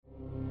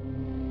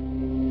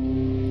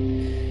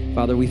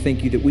Father, we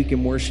thank you that we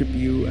can worship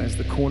you as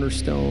the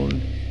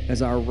cornerstone,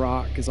 as our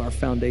rock, as our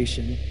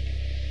foundation.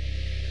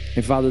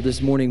 And Father,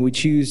 this morning we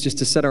choose just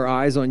to set our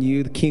eyes on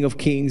you, the King of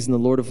Kings and the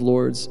Lord of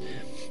Lords.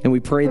 And we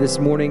pray this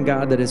morning,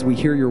 God, that as we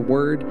hear your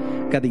word,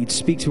 God, that you'd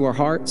speak to our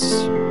hearts.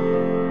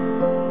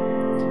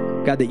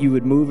 God, that you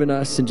would move in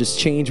us and just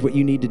change what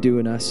you need to do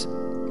in us.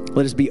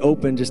 Let us be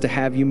open just to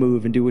have you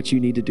move and do what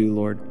you need to do,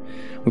 Lord.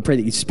 We pray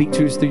that you'd speak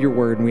to us through your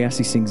word, and we ask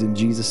these things in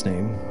Jesus'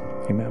 name.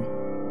 Amen.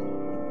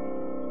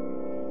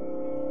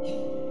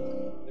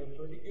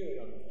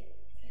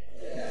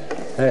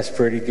 That's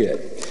pretty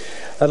good.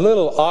 A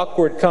little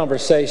awkward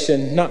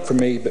conversation, not for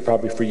me, but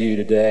probably for you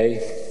today.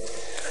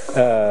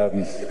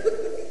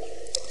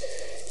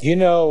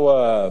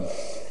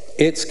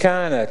 It's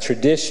kind of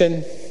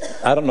tradition.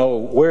 I don't know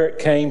where it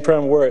came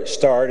from, where it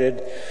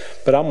started,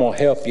 but I'm going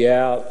to help you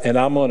out, and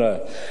I'm going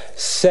to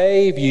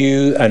save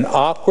you an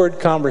awkward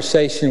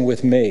conversation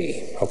with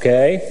me,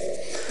 okay?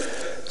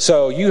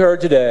 So you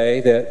heard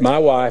today that my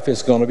wife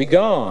is going to be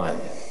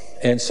gone.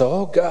 And so,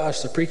 oh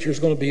gosh, the preacher's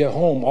going to be at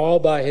home all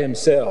by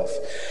himself.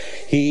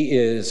 He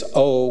is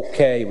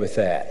okay with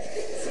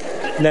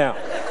that. Now,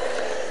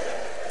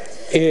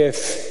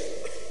 if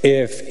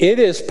it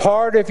is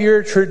part of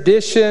your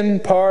tradition,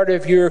 part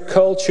of your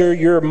culture,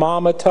 your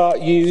mama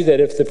taught you that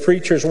if the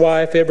preacher's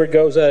wife ever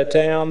goes out of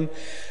town,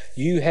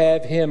 you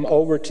have him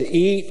over to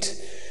eat.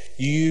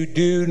 You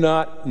do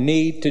not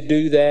need to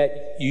do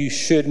that. You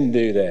shouldn't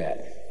do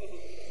that.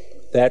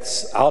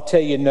 I'll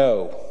tell you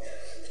no.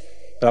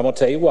 But I'm going to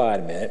tell you why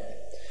in a minute.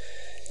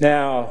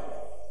 Now,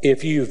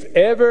 if you've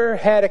ever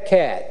had a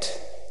cat,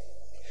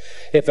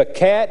 if a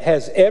cat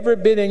has ever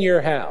been in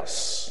your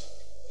house,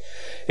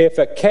 if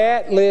a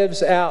cat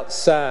lives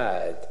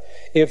outside,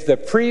 if the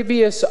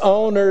previous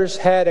owners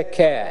had a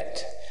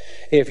cat,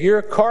 if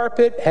your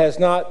carpet has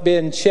not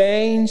been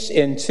changed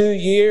in 2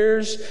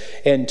 years,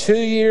 and 2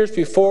 years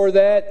before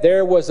that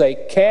there was a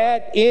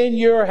cat in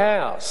your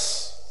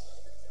house,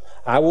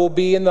 I will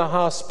be in the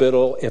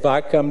hospital if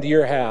I come to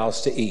your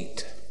house to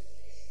eat.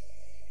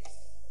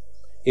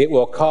 It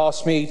will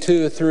cost me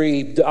 2 or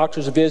 3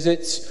 doctor's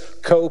visits.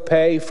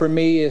 Co-pay for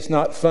me is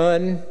not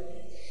fun.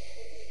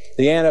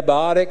 The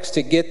antibiotics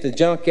to get the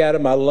junk out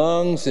of my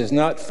lungs is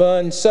not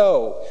fun.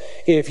 So,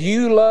 if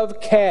you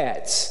love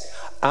cats,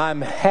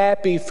 I'm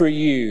happy for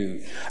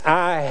you.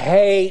 I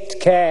hate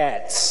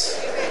cats.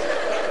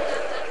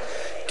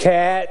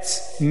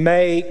 Cats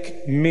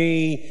make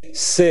me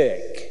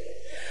sick.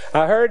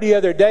 I heard the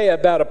other day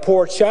about a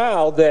poor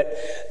child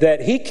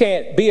that he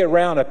can't be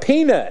around a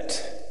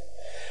peanut.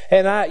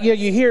 And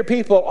you hear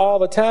people all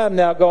the time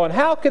now going,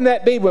 how can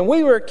that be? When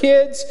we were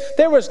kids,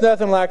 there was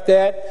nothing like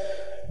that.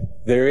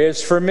 There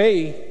is for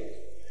me.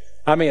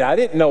 I mean, I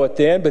didn't know it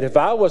then, but if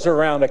I was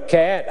around a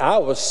cat, I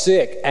was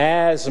sick.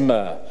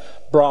 Asthma,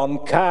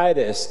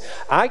 bronchitis.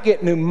 I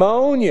get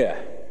pneumonia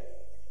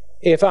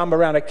if I'm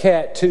around a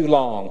cat too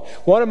long.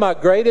 One of my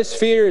greatest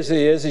fears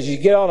is you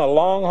get on a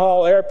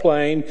long-haul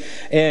airplane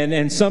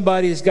and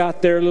somebody's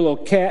got their little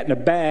cat in a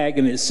bag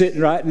and it's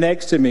sitting right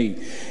next to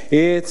me.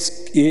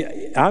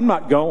 I'm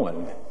not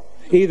going.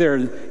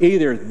 Either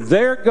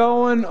they're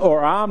going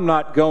or I'm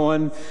not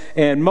going,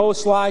 and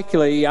most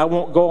likely I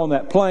won't go on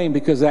that plane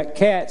because that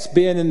cat's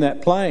been in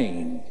that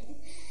plane.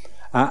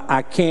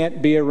 I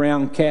can't be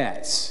around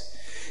cats.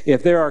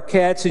 If there are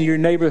cats in your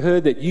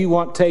neighborhood that you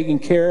want taken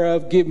care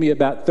of, give me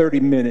about 30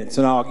 minutes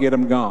and I'll get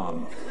them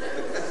gone.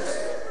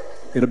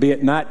 It'll be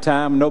at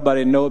nighttime.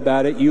 Nobody will know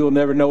about it. You'll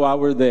never know I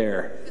were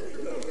there.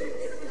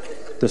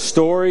 The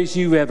stories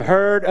you have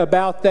heard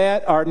about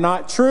that are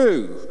not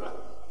true.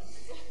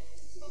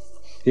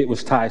 It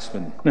was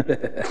Tyson.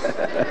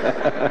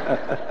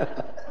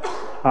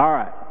 All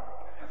right.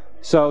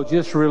 So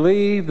just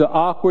relieve the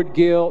awkward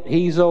guilt.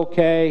 He's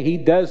okay. He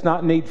does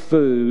not need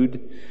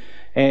food.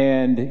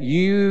 And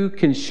you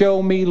can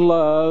show me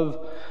love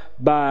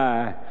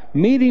by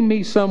meeting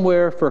me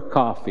somewhere for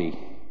coffee.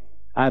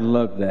 I'd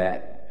love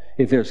that.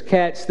 If there's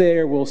cats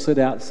there, we'll sit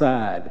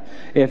outside.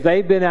 If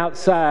they've been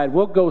outside,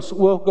 we'll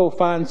go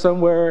find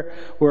somewhere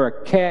where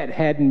a cat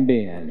hadn't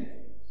been.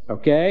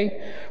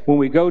 Okay? When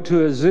we go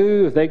to a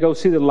zoo, if they go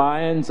see the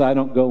lions, I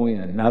don't go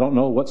in. I don't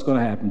know what's going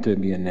to happen to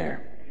me in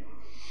there.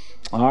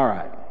 All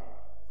right.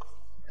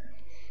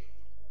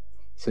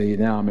 See,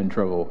 now I'm in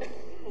trouble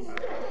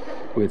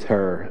with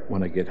her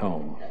when I get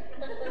home.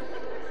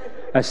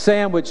 A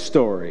sandwich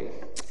story.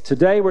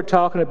 Today we're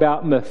talking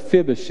about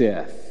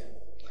Mephibosheth.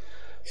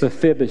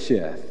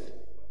 Mephibosheth.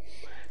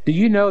 Do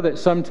you know that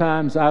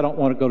sometimes I don't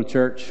want to go to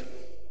church?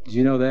 Did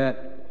you know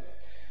that?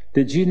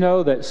 Did you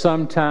know that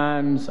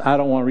sometimes I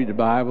don't want to read the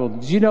Bible?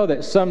 Did you know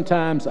that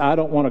sometimes I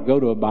don't want to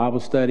go to a Bible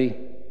study?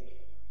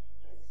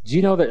 Did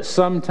you know that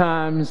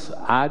sometimes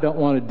I don't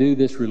want to do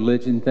this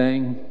religion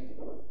thing?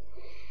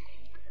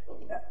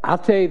 I'll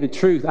tell you the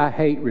truth, I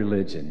hate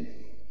religion.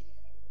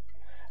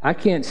 I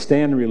can't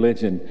stand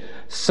religion.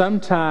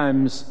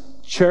 Sometimes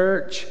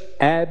church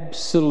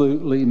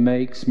absolutely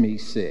makes me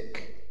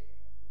sick.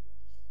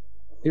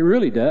 It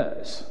really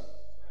does.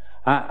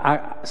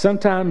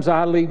 Sometimes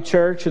I leave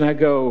church and I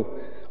go,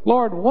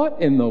 Lord,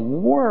 what in the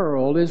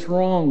world is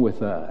wrong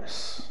with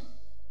us?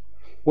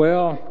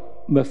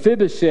 Well,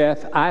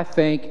 Mephibosheth, I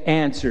think,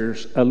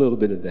 answers a little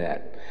bit of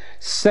that.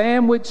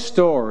 Sandwich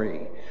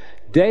story.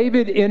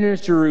 David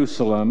enters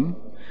Jerusalem,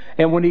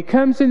 and when he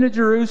comes into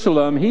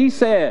Jerusalem, he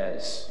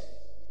says,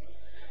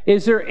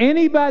 is there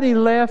anybody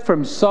left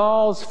from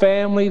Saul's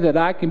family that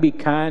I can be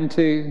kind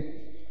to?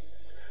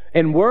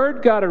 And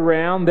word got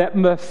around that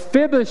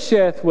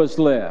Mephibosheth was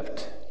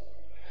left.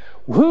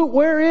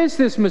 Where is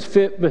this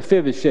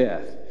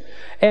Mephibosheth?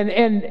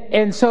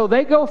 And so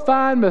they go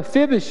find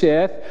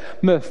Mephibosheth.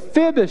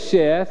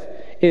 Mephibosheth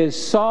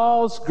is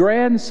Saul's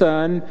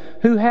grandson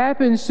who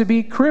happens to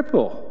be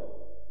crippled.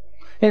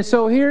 And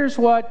so here's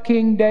what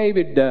King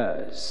David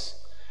does.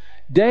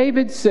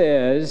 David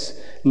says,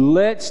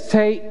 let's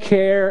take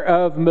care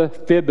of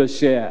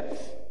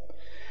Mephibosheth.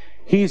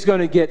 He's going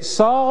to get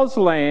Saul's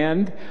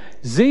land.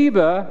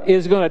 Ziba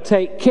is going to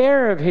take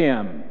care of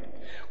him.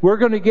 We're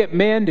going to get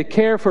men to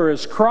care for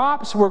his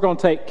crops. We're going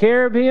to take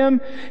care of him.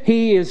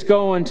 He is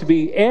going to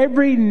be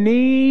every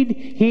need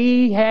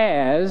he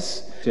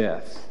has.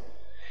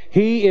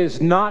 He is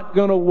not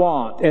going to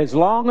want. As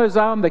long as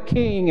I'm the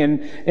king,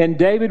 and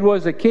David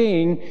was a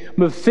king,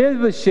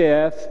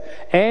 Mephibosheth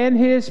and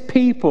his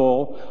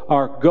people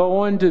are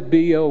going to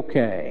be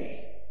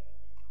okay.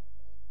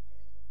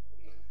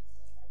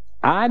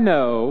 I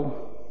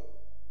know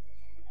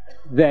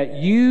that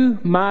you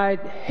might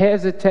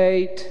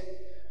hesitate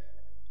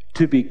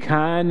to be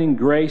kind and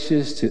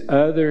gracious to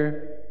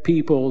other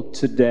people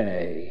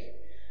today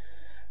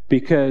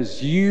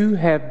because you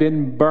have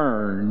been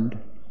burned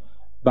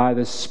by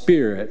the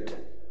spirit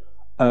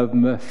of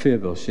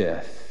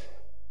Mephibosheth.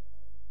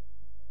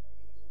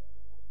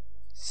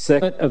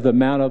 Second of the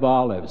Mount of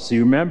Olives.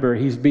 You remember,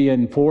 he's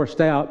being forced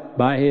out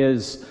by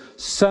his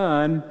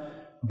son,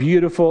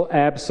 beautiful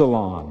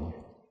Absalom.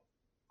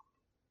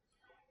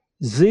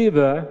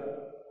 Ziba,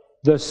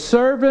 the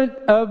servant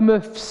of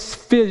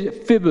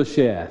Mephibosheth.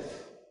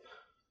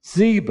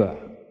 Ziba,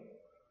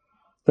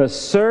 the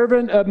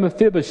servant of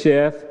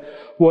Mephibosheth,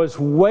 was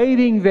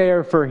waiting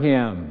there for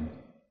him.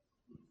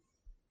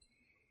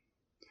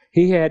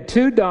 He had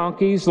 2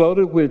 donkeys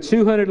loaded with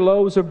 200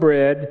 loaves of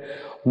bread,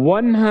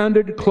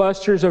 100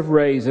 clusters of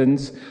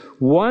raisins,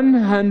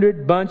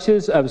 100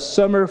 bunches of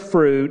summer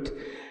fruit,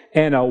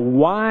 and a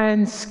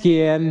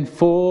wineskin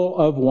full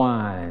of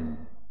wine.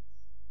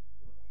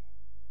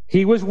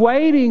 He was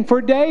waiting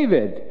for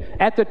David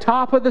at the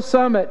top of the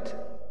summit.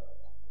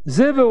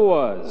 Ziba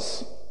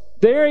was.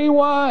 There he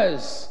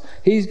was.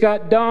 He's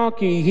got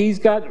donkey, he's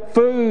got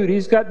food,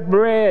 he's got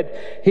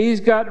bread,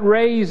 he's got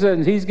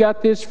raisins, he's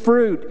got this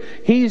fruit,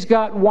 he's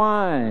got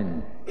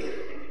wine.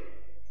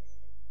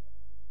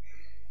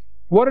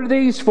 What are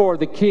these for?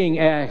 The king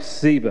asked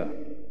Ziba.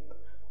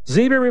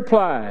 Ziba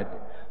replied,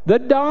 the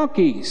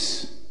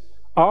donkeys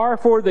are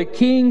for the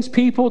king's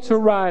people to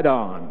ride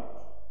on,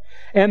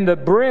 and the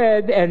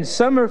bread and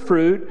summer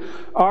fruit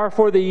are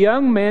for the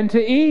young men to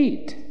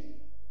eat.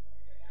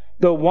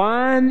 The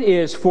wine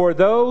is for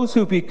those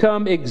who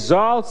become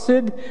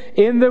exhausted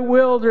in the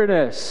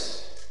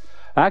wilderness.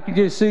 I can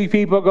just see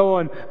people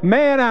going,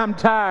 man, I'm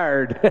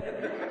tired.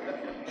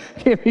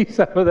 Give me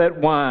some of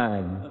that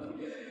wine.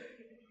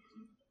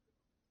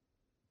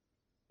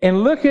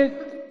 And look at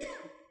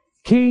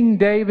King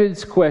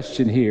David's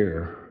question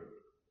here.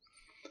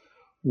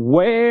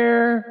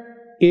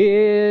 Where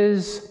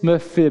is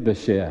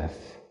Mephibosheth?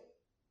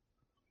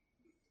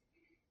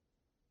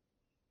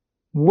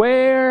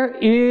 Where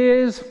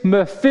is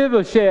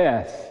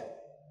Mephibosheth?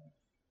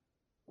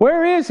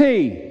 Where is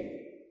he?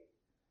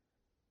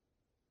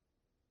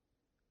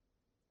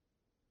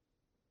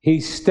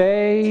 He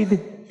stayed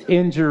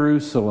in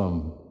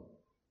Jerusalem.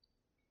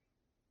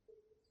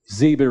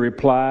 Ziba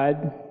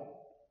replied.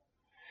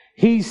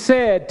 He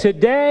said,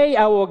 today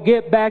I will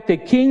get back the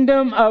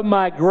kingdom of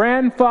my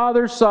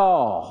grandfather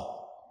Saul.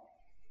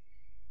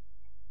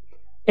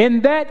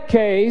 In that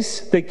case,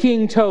 the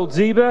king told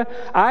Ziba,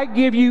 I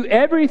give you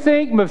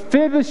everything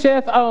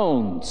Mephibosheth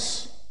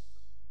owns.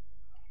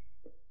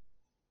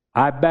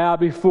 I bow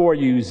before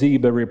you,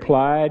 Ziba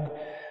replied.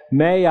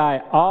 May I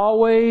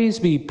always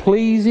be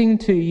pleasing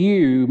to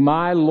you,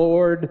 my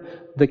lord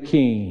the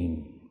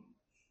king.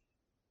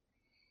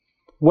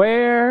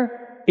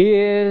 Where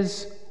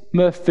is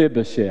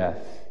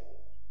Mephibosheth?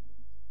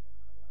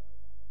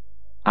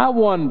 I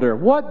wonder,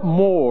 what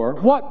more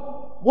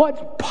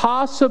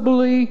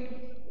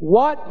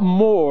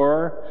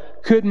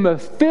could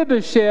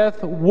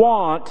Mephibosheth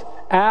want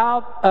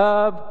out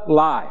of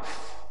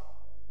life?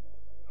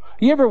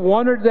 You ever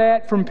wondered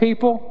that from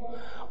people?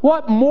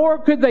 What more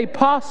could they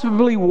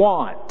possibly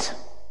want?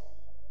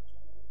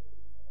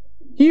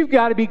 You've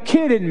got to be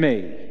kidding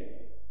me.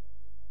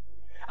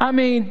 I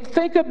mean,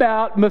 think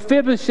about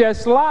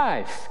Mephibosheth's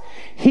life.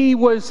 He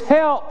was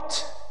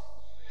helped.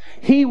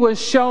 He was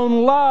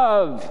shown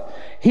love.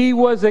 He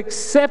was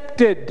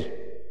accepted.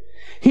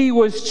 He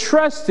was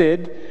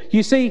trusted.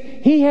 You see,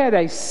 he had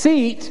a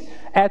seat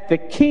at the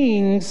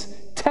king's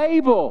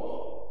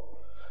table.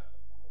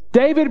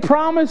 David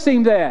promised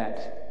him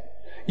that.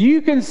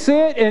 You can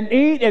sit and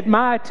eat at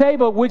my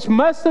table, which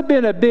must have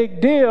been a big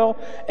deal,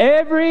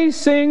 every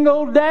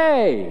single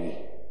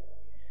day.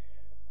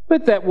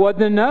 But that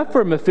wasn't enough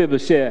for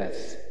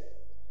Mephibosheth.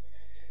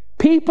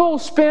 People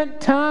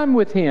spent time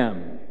with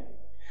him.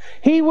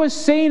 He was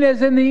seen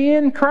as in the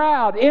in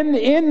crowd, in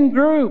the in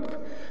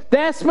group.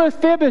 That's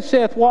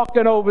Mephibosheth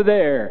walking over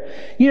there.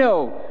 You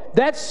know,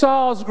 that's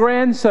Saul's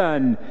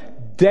grandson.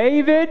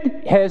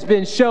 David has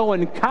been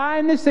showing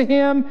kindness to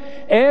him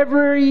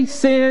ever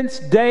since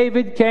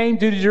David came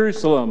to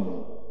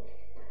Jerusalem.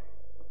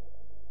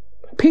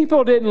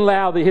 People didn't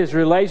allow his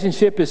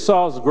relationship as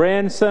Saul's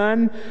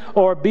grandson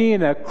or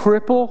being a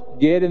cripple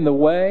get in the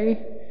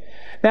way.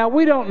 Now,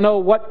 we don't know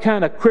what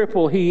kind of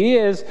cripple he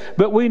is,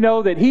 but we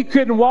know that he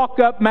couldn't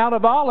walk up Mount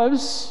of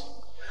Olives.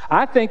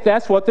 I think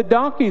that's what the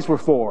donkeys were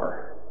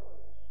for.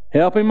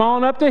 Help him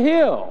on up the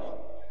hill.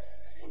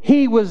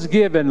 He was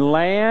given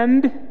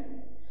land,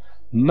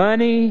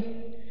 money,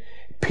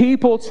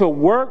 people to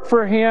work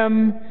for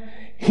him.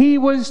 He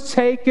was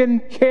taken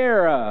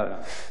care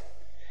of.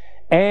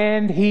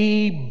 And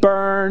he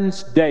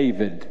burns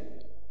David.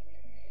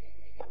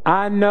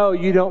 I know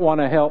you don't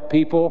want to help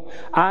people.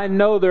 I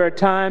know there are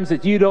times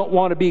that you don't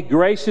want to be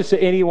gracious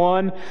to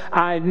anyone.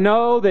 I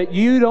know that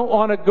you don't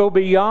want to go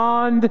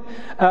beyond,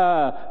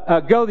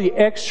 go the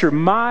extra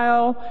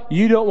mile.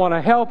 You don't want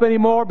to help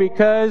anymore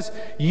because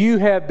you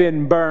have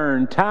been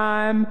burned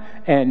time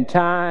and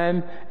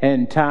time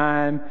and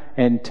time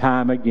and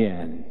time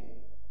again.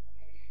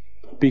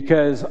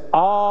 Because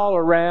all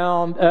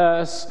around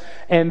us,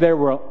 and there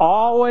will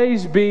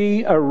always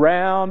be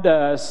around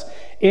us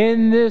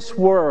in this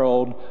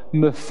world,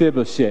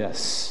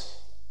 Mephibosheths.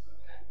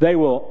 They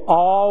will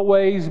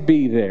always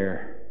be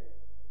there.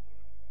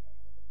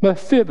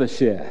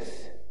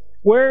 Mephibosheth.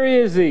 Where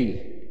is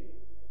he?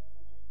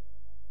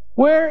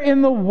 Where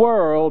in the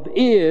world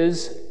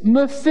is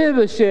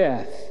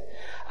Mephibosheth?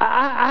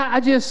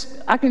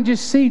 I can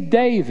just see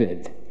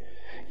David.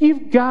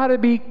 You've got to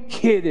be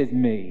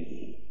kidding me.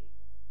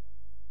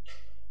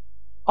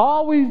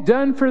 All we've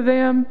done for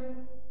them,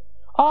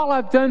 all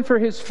I've done for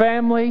his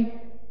family,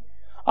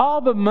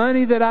 all the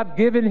money that I've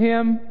given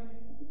him,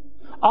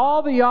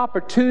 all the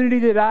opportunity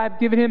that I've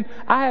given him,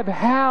 I have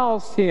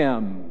housed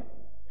him.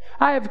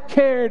 I have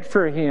cared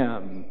for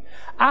him.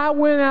 I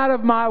went out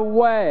of my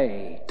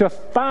way to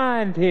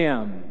find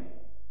him.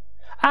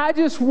 I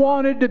just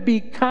wanted to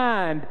be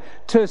kind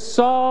to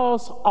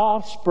Saul's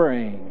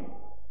offspring.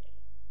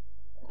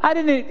 I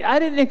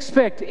didn't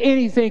expect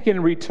anything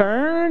in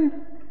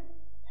return.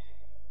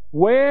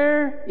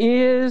 Where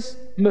is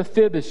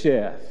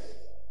Mephibosheth?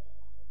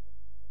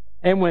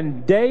 And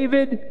when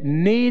David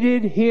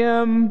needed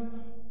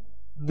him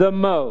the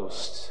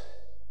most,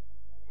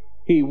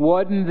 he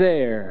wasn't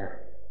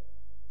there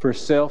for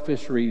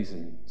selfish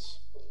reasons.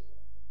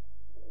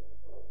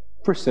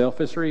 For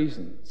selfish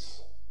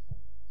reasons.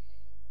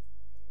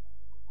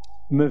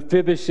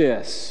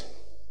 Mephibosheths,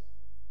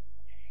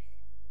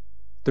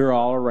 they're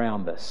all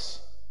around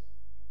us.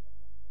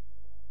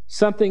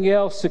 Something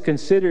else to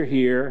consider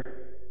here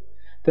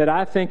that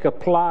I think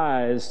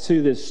applies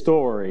to this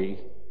story.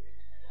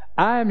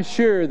 I'm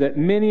sure that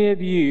many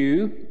of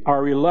you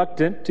are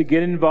reluctant to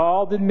get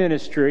involved in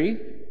ministry,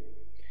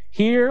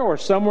 here or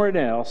somewhere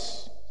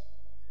else,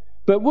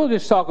 but we'll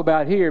just talk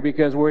about here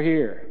because we're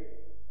here.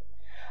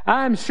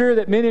 I'm sure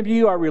that many of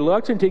you are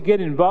reluctant to get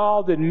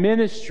involved in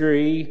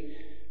ministry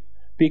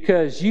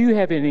because you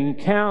haven't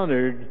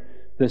encountered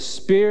the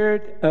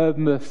spirit of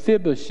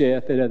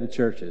Mephibosheth at other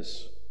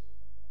churches.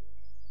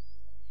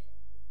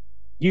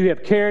 You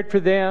have cared for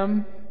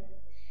them.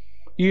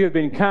 You have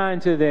been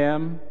kind to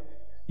them.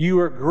 You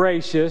were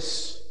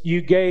gracious.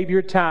 You gave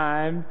your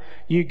time.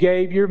 You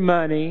gave your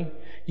money.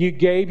 You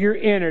gave your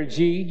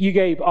energy. You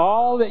gave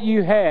all that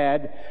you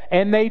had,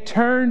 and they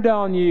turned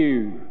on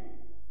you.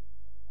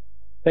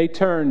 They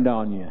turned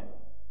on you.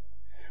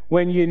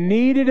 When you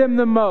needed them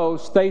the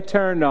most, they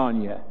turned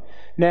on you.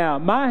 Now,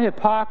 my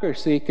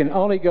hypocrisy can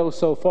only go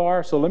so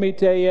far, so let me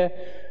tell you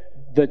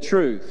the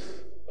truth.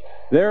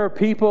 There are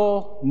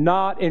people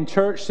not in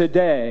church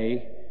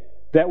today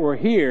that were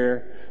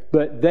here,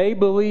 but they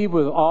believe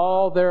with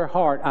all their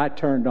heart I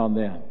turned on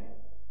them.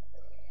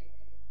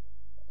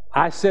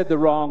 I said the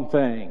wrong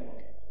thing.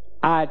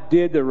 I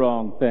did the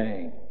wrong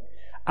thing.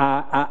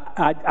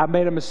 I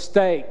made a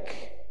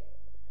mistake.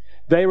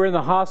 They were in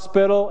the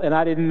hospital and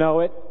I didn't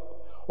know it.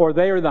 Or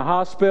they were in the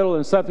hospital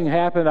and something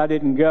happened, I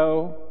didn't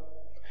go.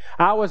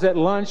 I was at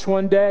lunch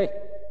one day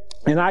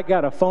and I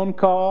got a phone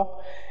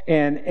call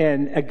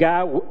and a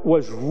guy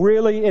was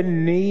really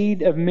in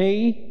need of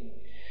me.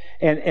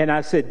 And I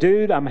said,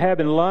 dude, I'm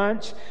having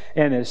lunch,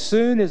 and as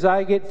soon as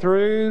I get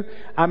through,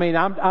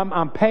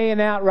 I'm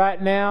paying out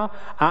right now.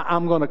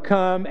 I'm going to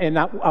come and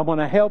I want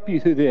to help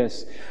you through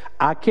this.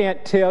 I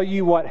can't tell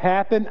you what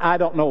happened. I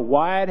don't know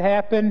why it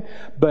happened,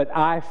 but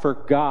I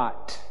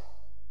forgot.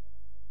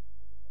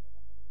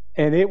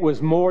 And it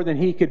was more than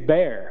he could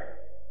bear.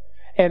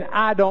 And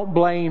I don't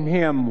blame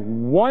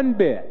him one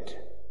bit.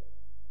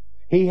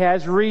 He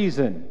has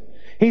reason.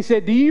 He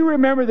said, do you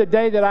remember the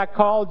day that I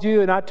called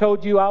you and I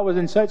told you I was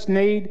in such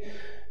need?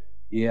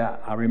 Yeah,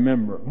 I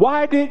remember.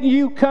 Why didn't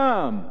you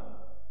come?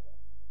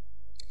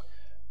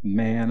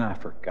 Man, I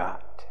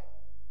forgot.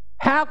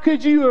 How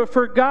could you have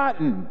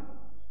forgotten?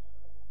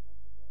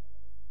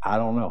 I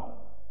don't know.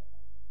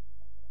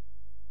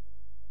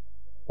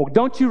 Well,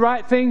 don't you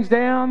write things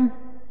down?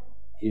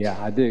 Yeah,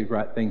 I do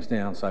write things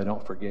down so I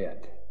don't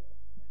forget.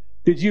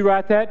 Did you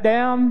write that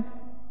down?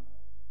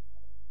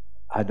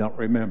 I don't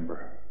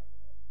remember.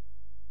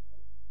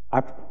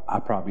 I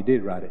probably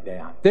did write it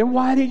down. Then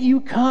why did you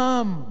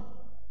come?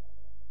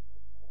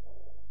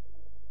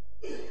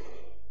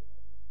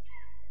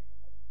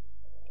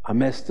 I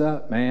messed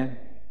up, man.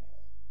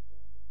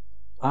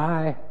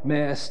 I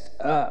messed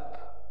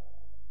up.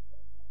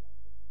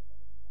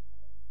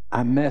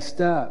 I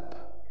messed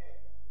up.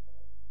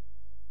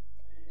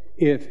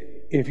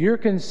 If you're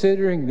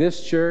considering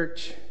this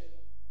church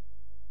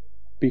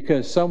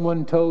because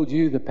someone told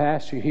you the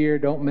pastor here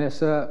don't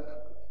mess up,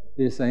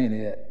 this ain't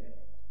it.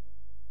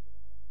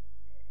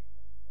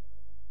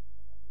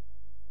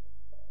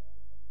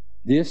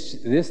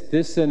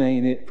 This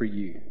ain't it for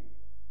you,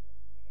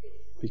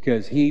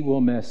 because he will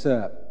mess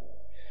up.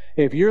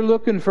 If you're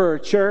looking for a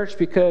church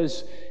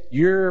because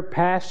your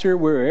pastor,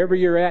 wherever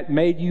you're at,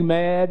 made you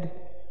mad,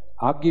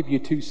 I'll give you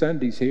 2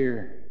 Sundays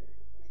here.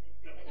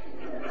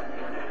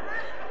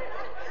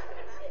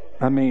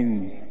 I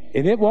mean,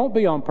 and it won't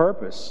be on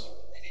purpose.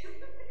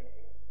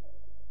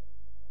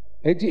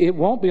 It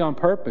won't be on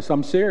purpose.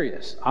 I'm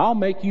serious. I'll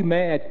make you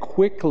mad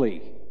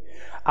quickly.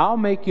 I'll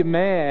make you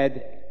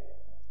mad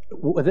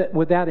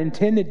without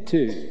intended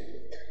to.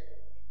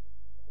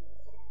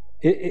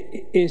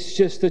 It's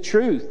just the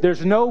truth.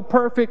 There's no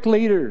perfect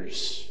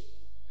leaders.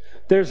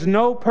 There's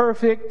no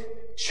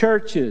perfect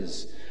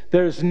churches.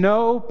 There's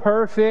no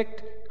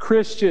perfect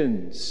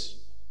Christians.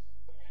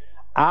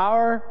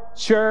 Our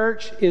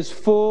church is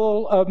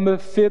full of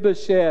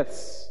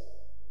Mephibosheths.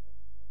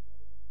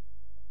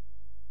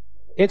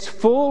 It's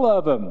full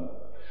of them.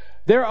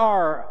 There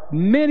are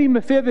many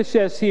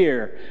Mephibosheths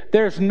here.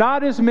 There's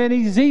not as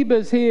many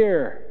Zebas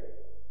here.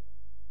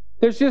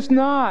 There's just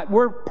not.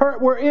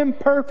 We're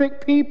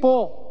imperfect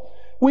people.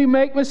 We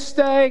make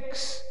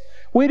mistakes.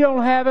 We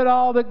don't have it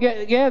all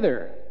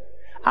together.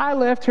 I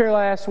left here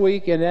last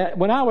week, and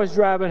when I was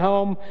driving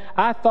home,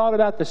 I thought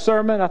about the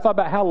sermon. I thought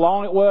about how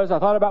long it was. I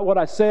thought about what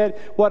I said,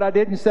 what I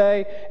didn't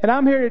say. And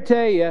I'm here to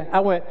tell you,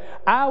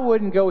 I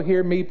wouldn't go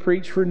hear me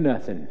preach for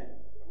nothing.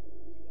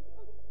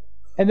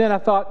 And then I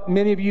thought,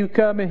 many of you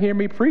come and hear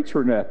me preach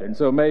for nothing.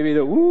 So maybe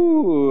that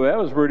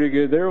was pretty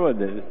good there,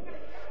 wasn't it?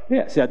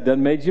 Yeah, see, that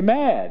done made you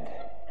mad.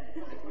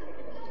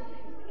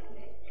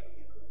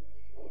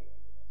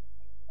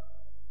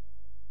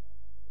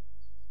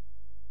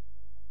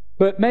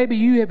 But maybe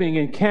you have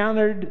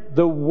encountered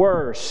the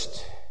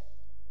worst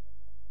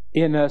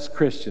in us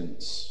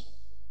Christians.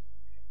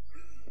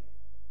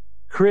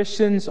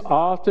 Christians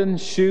often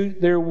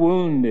shoot their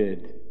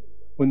wounded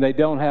when they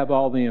don't have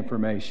all the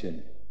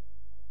information.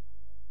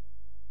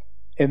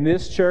 And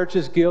this church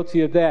is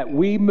guilty of that.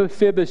 We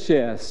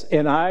Mephibosheths,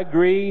 and I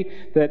agree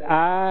that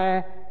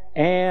I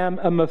am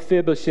a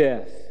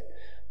Mephibosheth.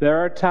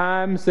 There are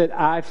times that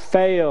I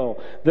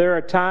fail. There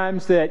are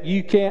times that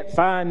you can't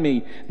find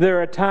me.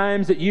 There are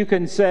times that you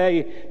can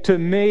say to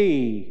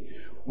me,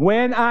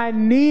 when I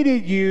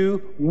needed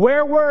you,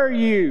 where were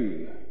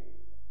you?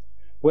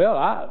 Well,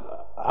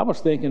 I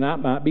was thinking I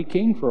might be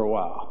king for a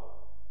while.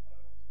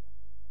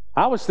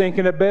 I was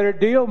thinking a better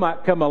deal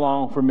might come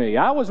along for me.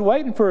 I was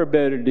waiting for a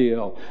better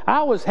deal.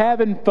 I was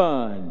having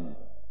fun.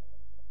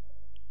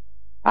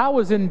 I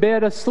was in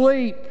bed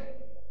asleep.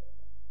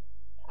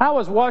 I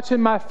was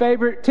watching my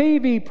favorite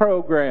TV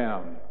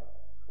program.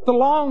 The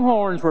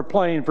Longhorns were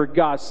playing, for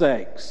God's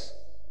sakes.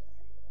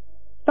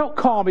 Don't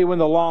call me when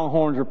the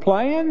Longhorns are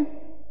playing.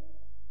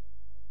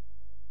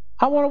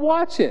 I want to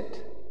watch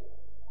it.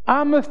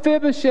 I'm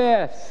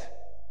Mephibosheth.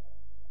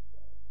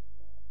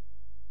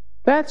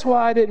 That's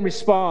why I didn't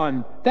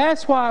respond.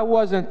 That's why I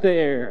wasn't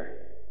there.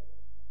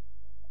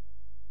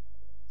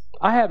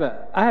 I have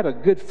a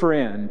good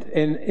friend,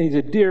 and he's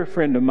a dear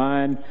friend of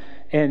mine,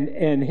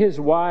 and his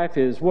wife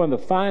is one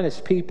of the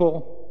finest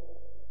people,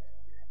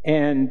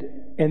 and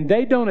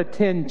they don't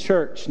attend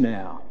church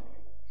now.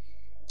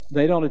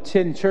 They don't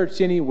attend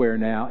church anywhere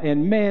now,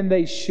 and man,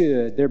 they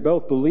should. They're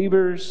both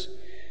believers.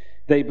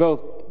 They're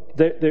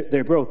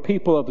both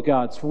people of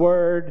God's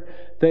Word.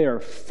 They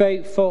are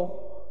faithful.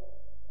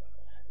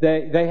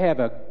 They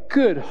have a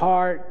good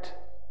heart.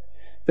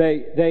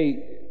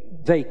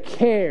 They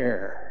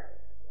care.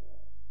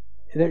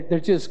 They're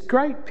just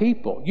great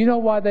people. You know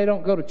why they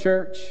don't go to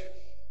church?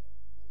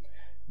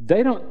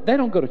 They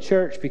don't go to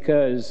church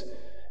because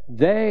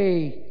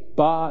they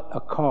bought a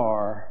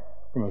car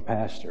from a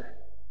pastor.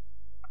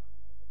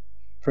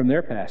 From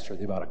their pastor,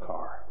 they bought a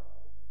car.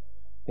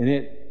 And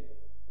it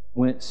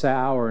went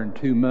sour in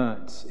 2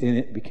 months, and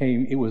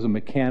it was a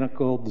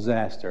mechanical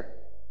disaster.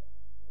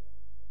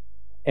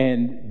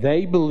 And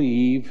they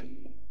believe,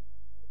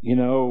 I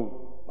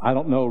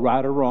don't know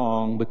right or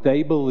wrong, but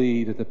they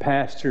believe that the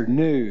pastor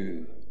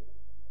knew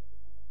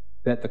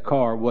that the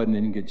car wasn't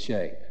in good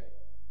shape.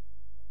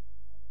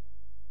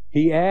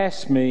 He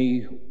asked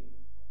me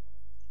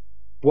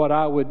what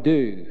I would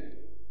do.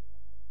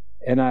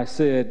 And I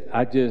said,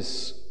 I'm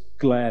just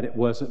glad it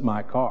wasn't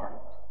my car.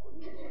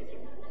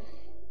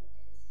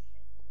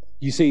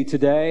 You see,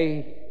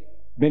 today,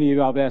 many of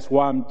you have asked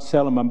why I'm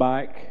selling my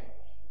bike.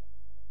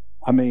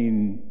 I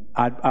mean,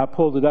 I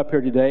pulled it up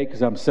here today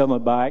because I'm selling a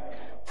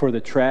bike for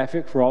the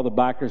traffic, for all the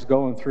bikers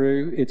going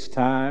through. It's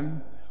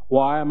time.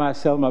 Why am I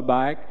selling my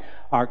bike?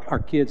 Our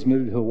kids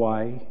moved to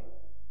Hawaii.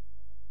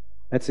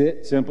 That's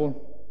it,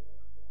 simple.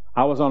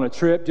 I was on a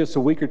trip just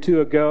a week or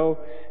two ago,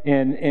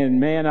 and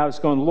man, I was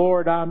going,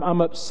 Lord,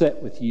 I'm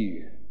upset with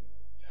you.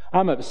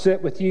 I'm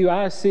upset with you.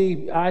 I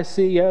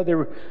see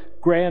other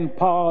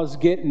grandpas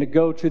getting to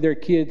go to their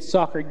kids'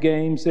 soccer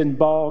games and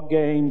ball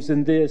games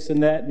and this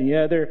and that and the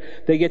other.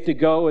 They get to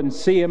go and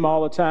see them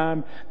all the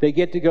time. They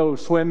get to go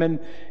swimming.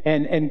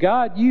 And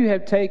God, you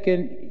have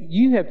taken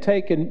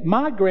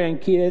my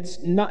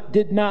grandkids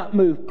did not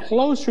move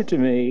closer to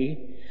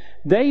me.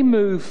 They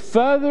moved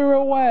further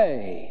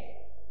away.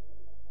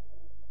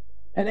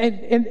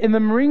 And the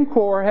Marine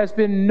Corps has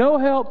been no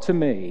help to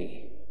me.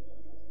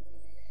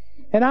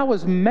 And I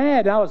was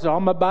mad. I was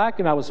on my bike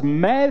and I was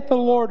mad at the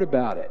Lord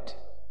about it.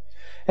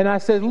 And I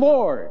said,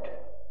 Lord,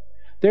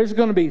 there's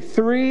going to be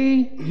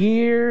 3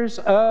 years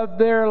of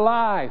their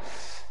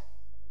life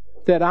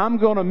that I'm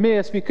going to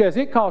miss because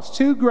it costs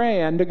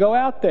 $2,000 to go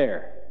out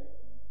there.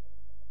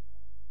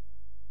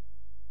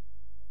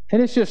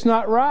 And it's just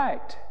not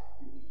right.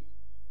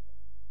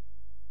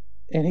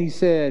 And he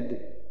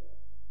said,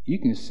 you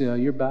can sell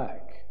your bike.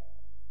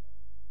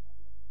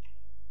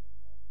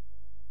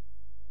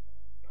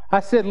 I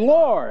said,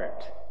 Lord,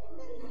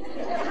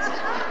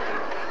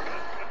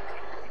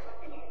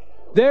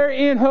 they're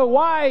in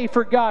Hawaii,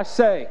 for God's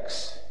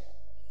sakes.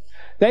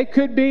 They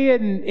could be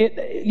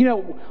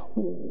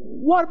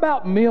what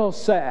about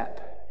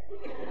Millsap?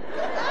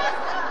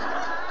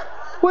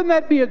 Wouldn't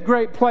that be a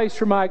great place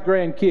for my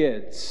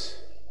grandkids?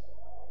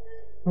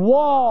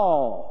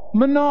 Wall,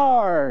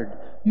 Menard,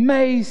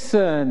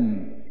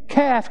 Mason,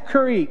 Calf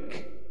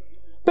Creek.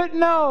 But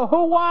no,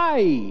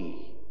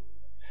 Hawaii.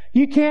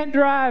 You can't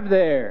drive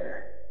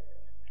there.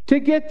 To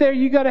get there,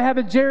 you got to have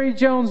a Jerry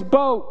Jones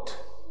boat.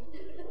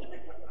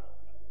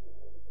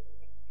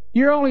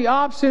 Your only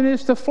option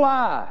is to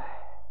fly.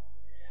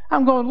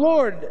 I'm going,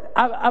 Lord,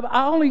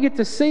 I only get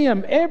to see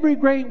them every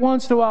great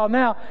once in a while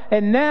now.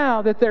 And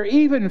now that they're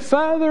even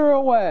further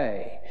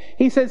away,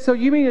 he said, so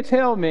you mean to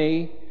tell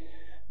me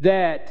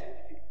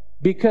that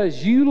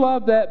because you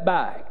love that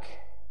bike,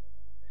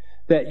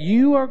 that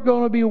you are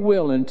going to be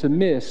willing to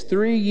miss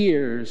 3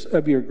 years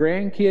of your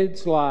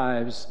grandkids'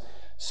 lives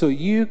so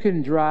you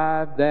can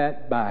drive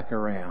that bike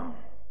around?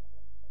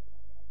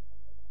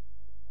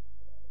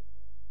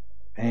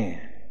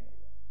 Man.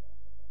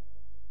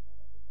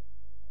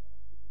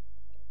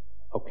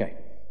 Okay.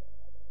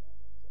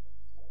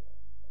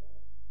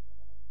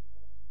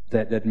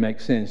 That doesn't make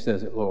sense,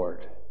 does it,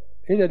 Lord?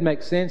 It doesn't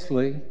make sense,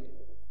 Lee.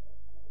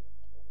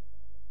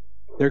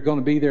 They're going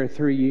to be there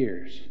 3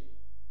 years.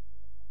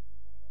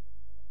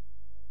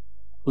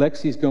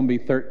 Lexi's going to be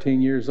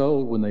 13 years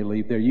old when they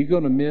leave there. You're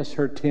going to miss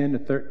her 10 to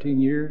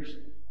 13 years.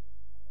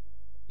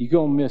 You're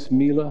going to miss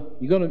Mila.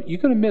 You're going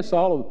to miss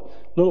all of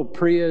little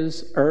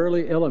Priya's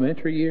early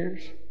elementary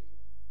years.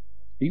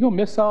 You're going to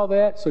miss all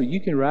that so you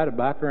can ride a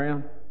bike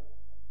around.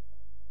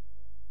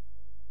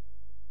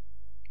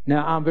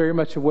 Now, I'm very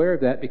much aware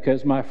of that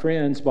because my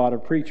friends bought a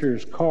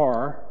preacher's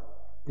car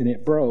and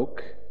it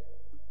broke.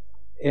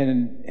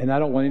 And I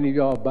don't want any of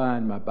y'all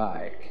buying my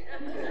bike.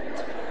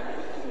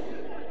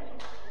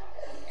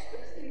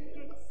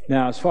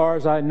 Now, as far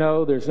as I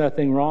know, there's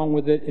nothing wrong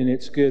with it and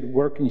it's good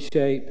working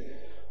shape,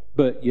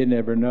 but you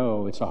never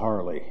know. It's a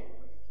Harley.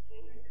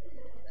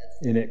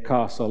 And it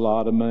costs a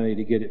lot of money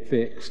to get it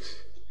fixed.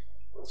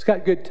 It's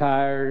got good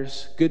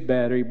tires, good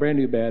battery, brand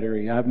new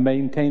battery. I've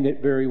maintained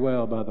it very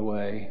well, by the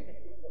way.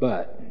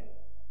 But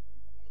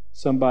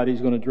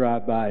somebody's going to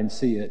drive by and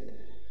see it,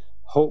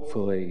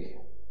 hopefully,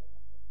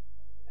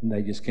 and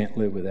they just can't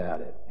live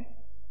without it.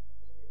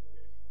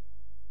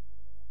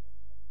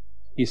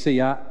 You see,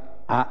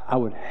 I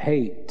would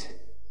hate,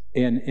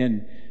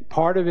 and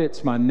part of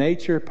it's my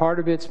nature, part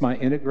of it's my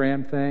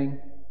Enneagram thing,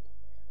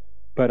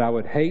 but I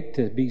would hate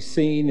to be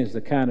seen as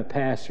the kind of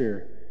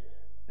pastor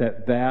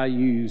that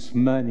values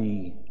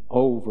money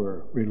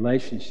over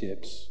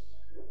relationships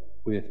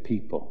with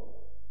people.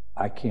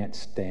 I can't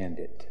stand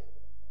it.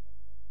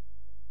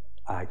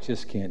 I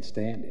just can't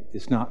stand it.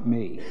 It's not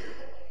me.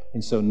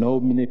 And so no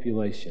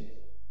manipulation.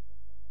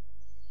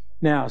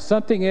 Now,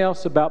 something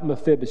else about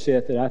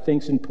Mephibosheth that I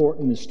think is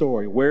important in the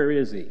story. Where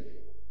is he?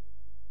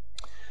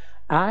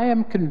 I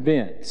am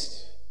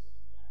convinced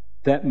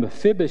that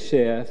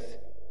Mephibosheth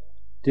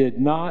did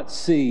not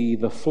see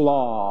the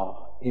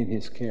flaw in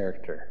his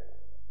character.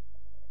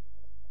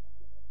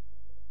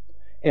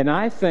 And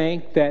I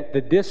think that the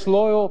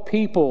disloyal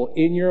people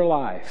in your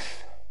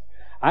life,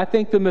 I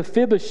think the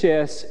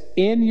Mephibosheths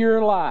in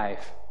your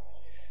life,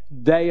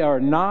 they are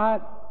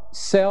not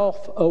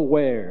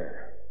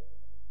self-aware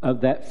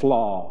of that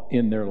flaw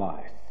in their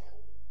life.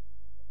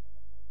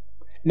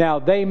 Now,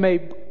 they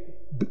may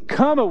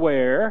become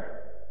aware,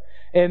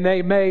 and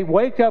they may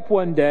wake up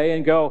one day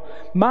and go,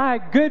 my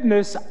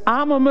goodness,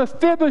 I'm a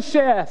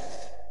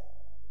Mephibosheth.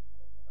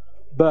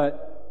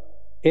 But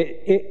they're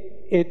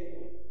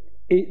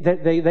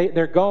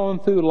going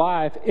through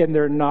life and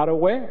they're not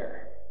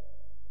aware.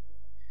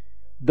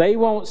 They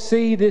won't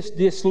see this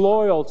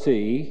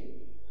disloyalty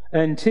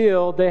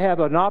until they have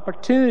an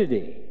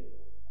opportunity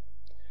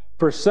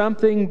for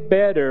something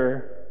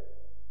better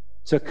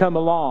to come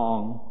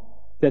along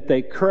that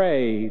they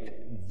crave.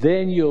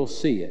 Then you'll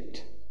see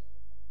it.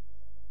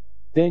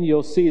 Then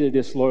you'll see the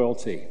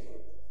disloyalty.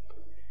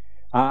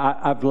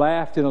 I've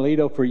laughed in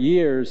Aledo for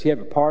years. You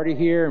have a party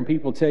here and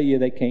people tell you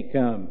they can't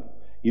come.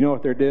 You know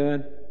what they're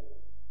doing?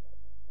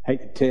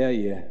 Hate to tell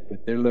you,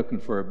 but they're looking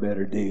for a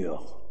better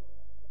deal.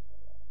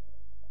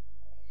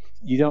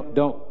 You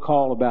don't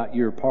call about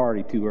your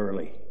party too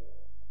early.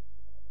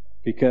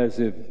 Because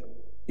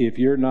if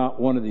you're not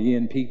one of the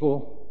in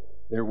people,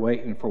 they're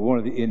waiting for one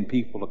of the in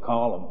people to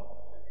call them.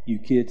 You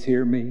kids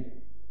hear me?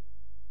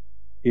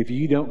 If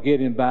you don't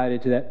get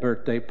invited to that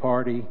birthday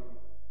party,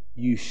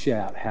 you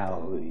shout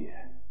hallelujah.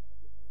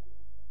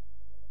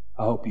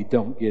 I hope you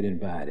don't get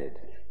invited.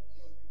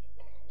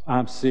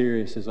 I'm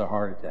serious as a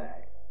heart attack.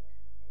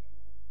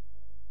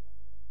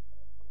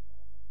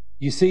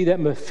 You see, that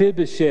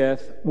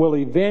Mephibosheth will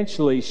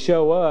eventually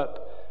show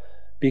up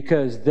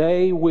because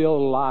they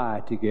will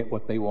lie to get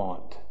what they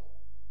want.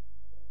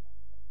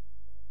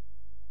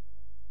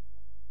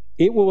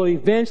 It will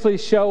eventually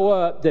show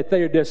up that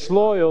they are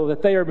disloyal,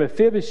 that they are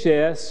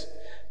Mephibosheths,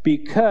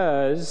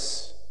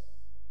 because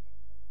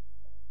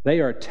they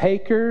are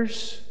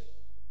takers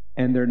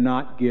and they're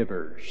not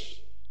givers.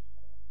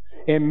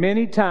 And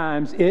many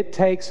times it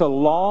takes a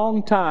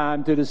long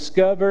time to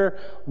discover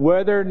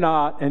whether or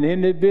not an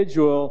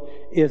individual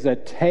is a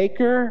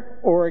taker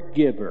or a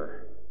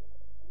giver.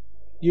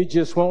 You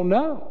just won't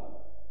know.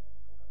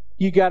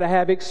 You got to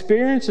have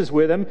experiences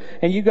with them,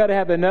 and you got to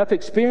have enough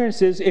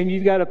experiences, and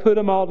you've got to put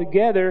them all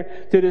together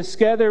to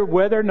discover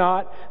whether or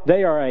not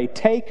they are a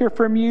taker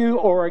from you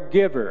or a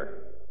giver.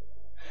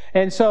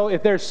 And so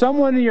if there's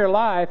someone in your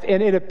life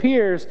and it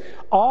appears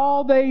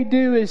all they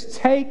do is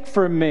take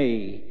from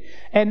me,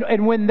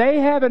 and when they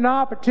have an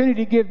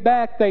opportunity to give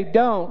back, they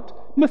don't.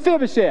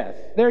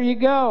 Mephibosheth, there you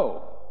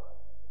go.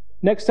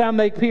 Next time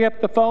they pick up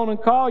the phone and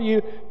call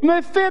you,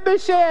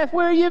 Mephibosheth,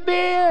 where you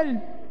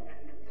been?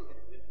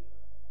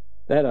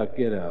 That'll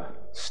get a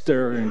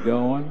stirring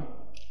going.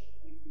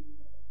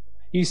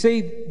 You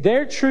see,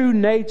 their true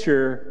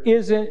nature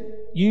isn't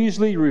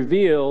usually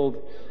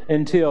revealed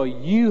until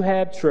you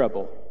have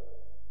trouble.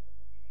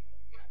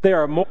 They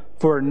are more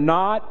for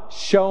not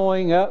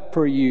showing up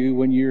for you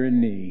when you're in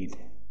need.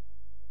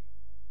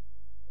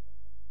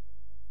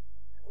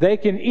 They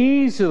can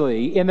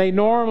easily, and they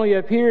normally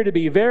appear to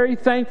be very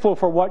thankful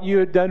for what you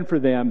had done for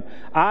them.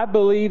 I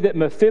believe that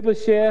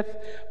Mephibosheth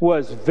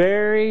was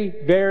very,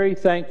 very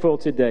thankful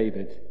to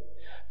David.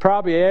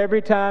 Probably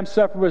every time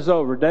supper was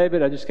over,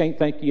 David, I just can't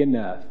thank you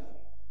enough.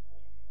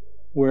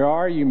 Where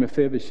are you,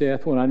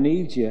 Mephibosheth, when I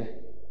need you?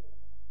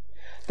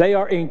 They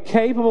are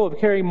incapable of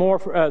caring more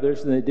for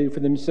others than they do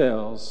for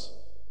themselves.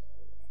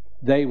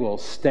 They will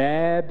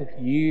stab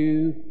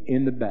you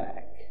in the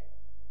back.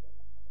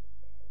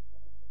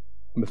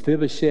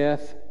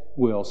 Mephibosheth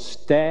will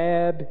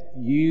stab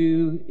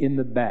you in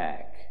the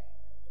back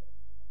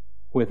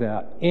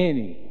without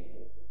any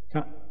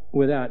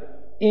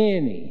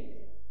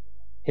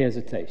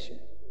hesitation.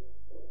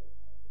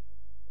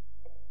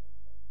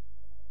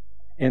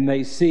 And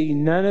they see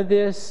none of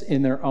this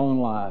in their own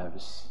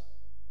lives.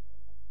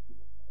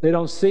 They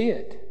don't see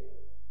it.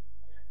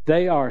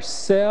 They are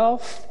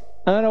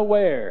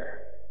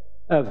self-unaware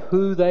of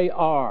who they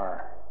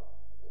are.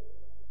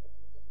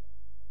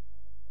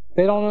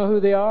 They don't know who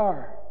they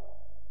are.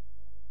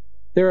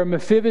 There are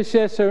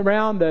Mephibosheths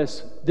around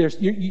us.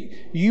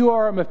 You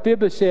are a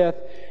Mephibosheth,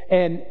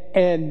 and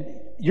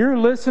you're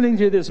listening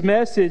to this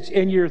message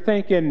and you're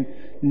thinking,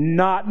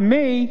 not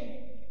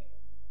me.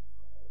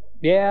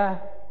 Yeah,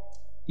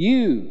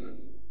 you.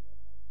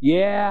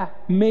 Yeah,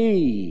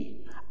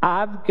 me.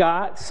 I've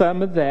got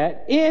some of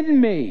that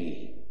in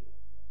me.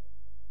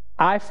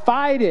 I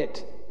fight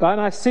it. And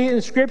I see it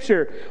in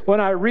Scripture. When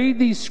I read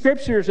these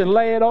Scriptures and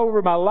lay it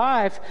over my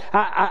life,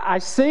 I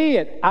see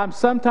it. I'm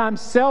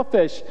sometimes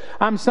selfish.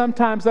 I'm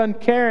sometimes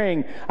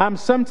uncaring. I'm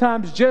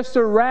sometimes just a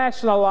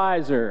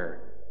rationalizer.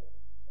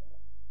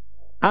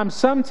 I'm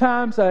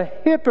sometimes a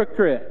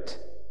hypocrite.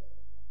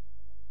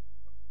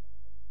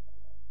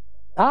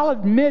 I'll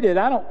admit it.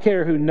 I don't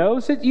care who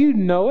knows it. You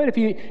know it.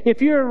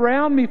 If you're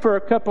around me for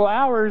a couple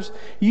hours,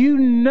 you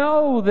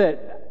know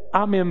that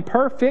I'm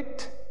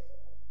imperfect.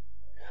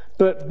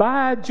 But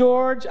by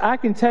George, I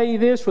can tell you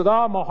this with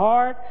all my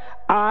heart,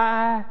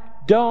 I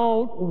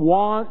don't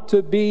want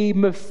to be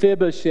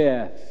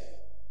Mephibosheth.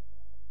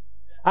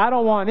 I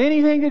don't want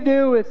anything to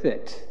do with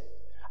it.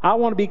 I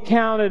want to be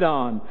counted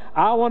on.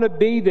 I want to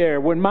be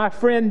there. When my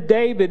friend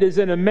David is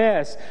in a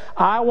mess,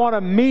 I want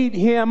to meet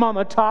him on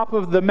the top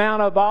of the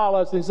Mount of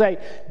Olives and say,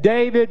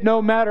 David,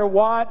 no matter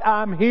what,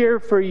 I'm here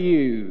for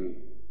you.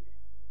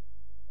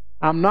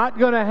 I'm not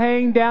going to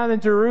hang down in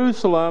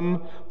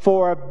Jerusalem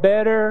for a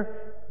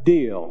better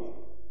deal.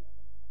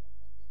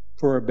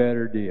 For a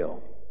better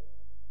deal.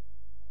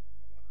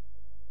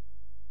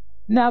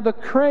 Now, the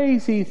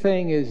crazy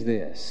thing is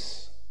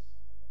this.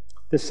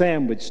 The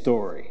sandwich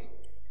story.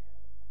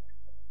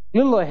 A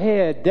little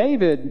ahead,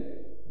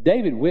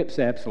 David whips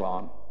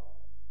Absalom.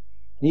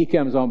 He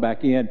comes on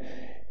back in.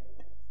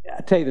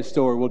 I'll tell you the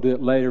story. We'll do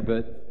it later,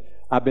 but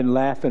I've been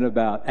laughing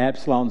about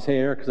Absalom's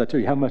hair because I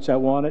tell you how much I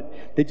want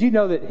it. Did you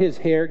know that his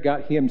hair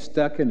got him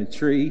stuck in a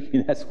tree?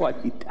 And that's what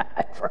he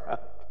died from.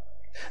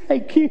 They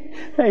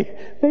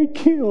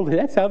killed him.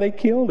 That's how they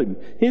killed him.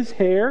 His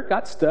hair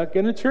got stuck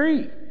in a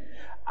tree.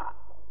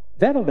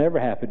 That'll never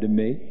happen to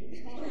me.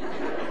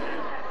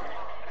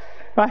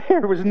 My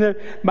hair was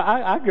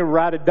I could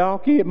ride a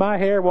donkey and my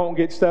hair won't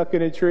get stuck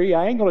in a tree.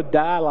 I ain't going to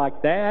die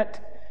like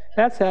that.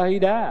 That's how he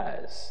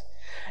dies.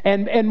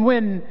 And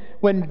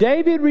when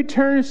David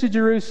returns to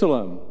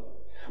Jerusalem,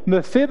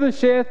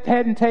 Mephibosheth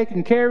hadn't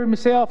taken care of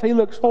himself. He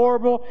looks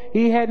horrible.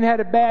 He hadn't had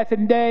a bath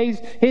in days.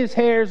 His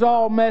hair's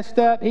all messed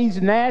up. He's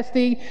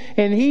nasty.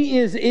 And he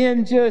is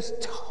in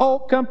just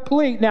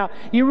complete. Now,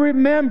 you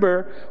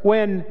remember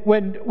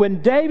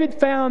when David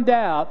found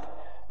out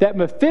that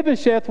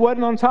Mephibosheth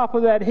wasn't on top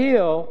of that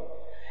hill,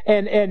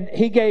 and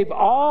he gave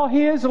all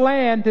his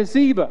land to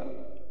Ziba.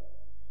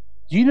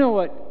 Do you know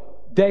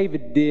what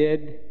David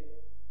did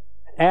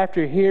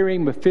after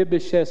hearing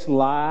Mephibosheth's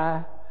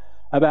lie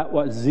about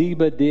what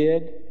Ziba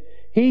did?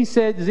 He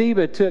said,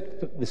 Ziba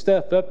took the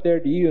stuff up there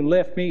to you and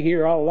left me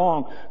here all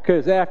along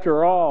because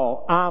after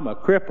all, I'm a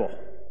cripple.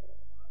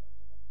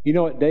 You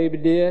know what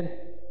David did?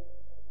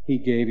 He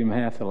gave him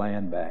half the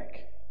land back.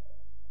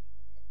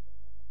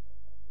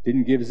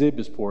 Didn't give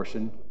Ziba's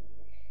portion,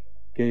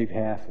 gave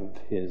half of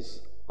his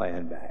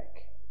land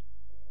back.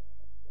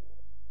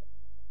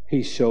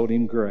 He showed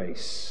him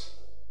grace.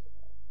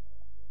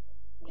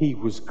 He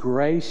was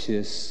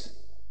gracious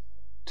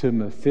to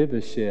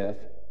Mephibosheth,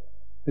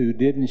 who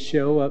didn't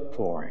show up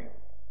for him.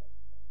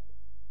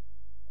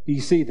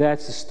 You see,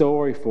 that's the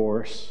story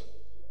for us.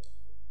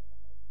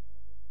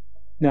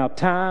 Now,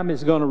 time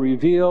is going to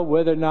reveal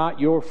whether or not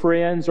your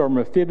friends are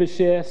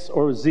Mephibosheths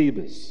or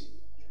Zibas.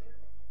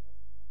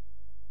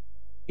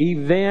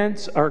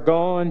 Events are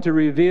going to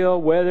reveal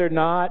whether or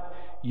not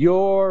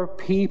your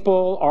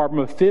people are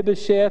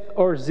Mephibosheth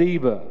or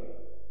Ziba.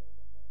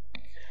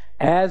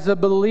 As a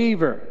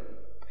believer,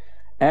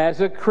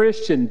 as a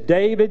Christian,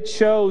 David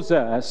shows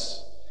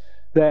us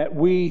that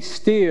we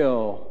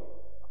still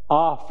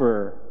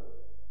offer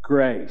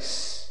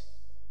grace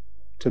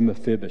to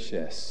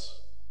Mephibosheth.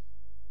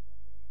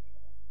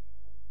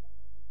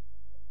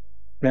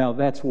 Now,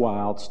 that's a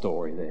wild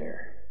story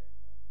there.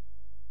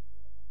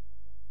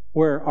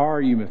 Where are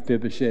you,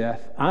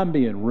 Mephibosheth? I'm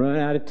being run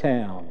out of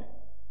town.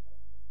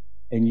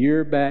 And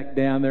you're back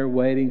down there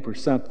waiting for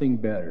something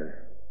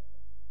better.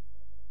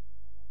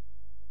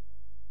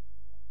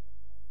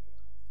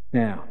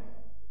 Now,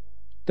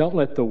 don't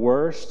let the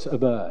worst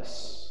of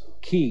us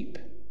keep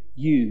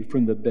you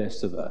from the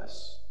best of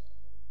us.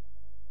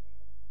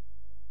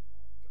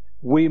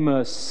 We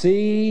must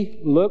see,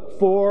 look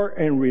for,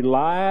 and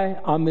rely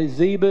on the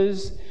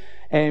Zibas,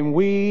 and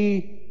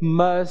we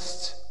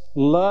must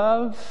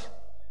love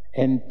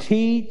and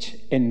teach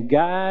and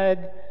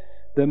guide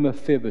the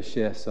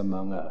Mephibosheths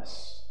among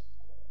us.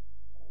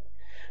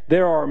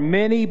 There are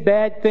many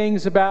bad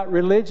things about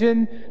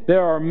religion.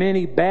 There are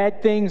many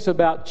bad things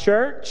about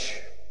church.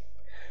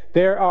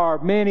 There are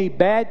many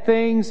bad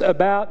things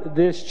about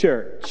this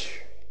church.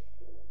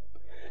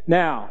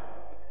 Now,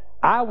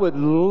 I would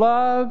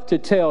love to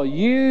tell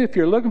you, if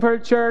you're looking for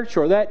a church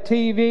or that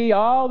TV,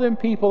 all them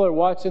people are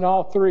watching,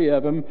 all three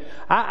of them,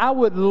 I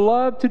would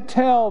love to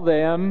tell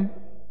them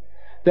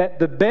that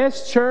the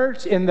best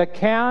church in the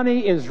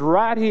county is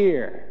right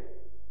here.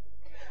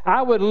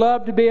 I would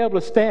love to be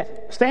able to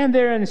stand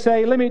there and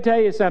say, let me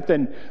tell you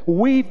something,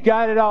 we've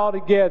got it all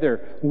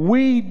together.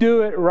 We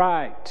do it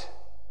right.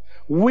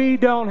 We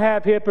don't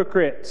have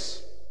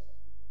hypocrites.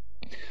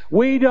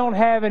 We don't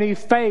have any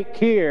fake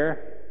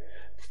here.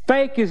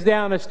 Fake is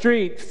down the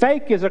street.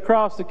 Fake is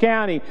across the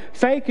county.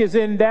 Fake is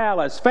in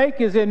Dallas. Fake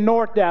is in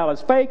North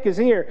Dallas. Fake is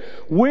here.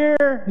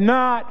 We're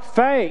not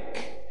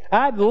fake.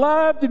 I'd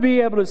love to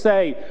be able to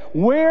say,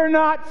 we're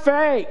not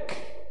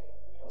fake.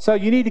 So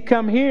you need to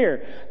come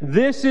here.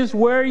 This is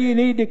where you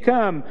need to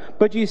come.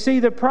 But you see,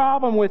 the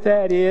problem with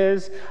that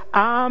is,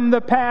 I'm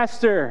the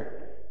pastor.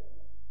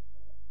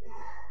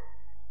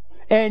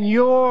 And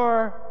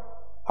you're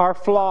our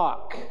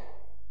flock.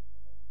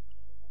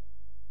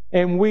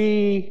 And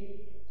we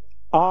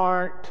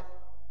aren't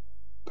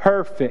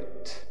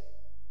perfect.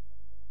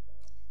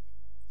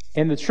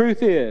 And the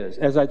truth is,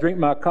 as I drink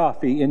my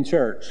coffee in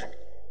church,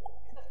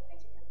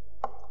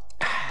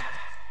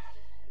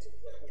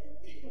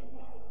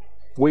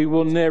 we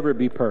will never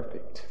be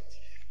perfect.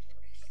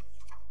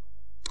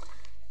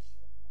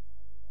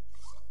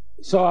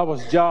 So I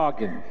was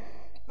jogging.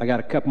 I got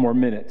a couple more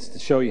minutes to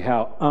show you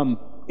how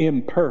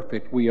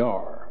imperfect we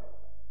are.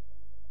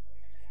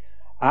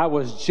 I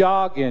was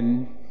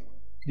jogging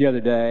the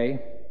other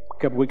day, a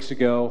couple weeks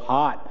ago,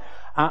 hot.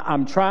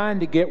 I'm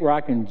trying to get where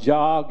I can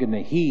jog in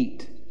the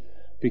heat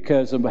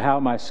because of how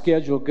my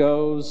schedule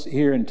goes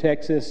here in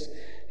Texas.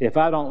 If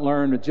I don't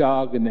learn to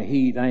jog in the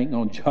heat, I ain't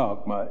going to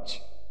jog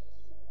much.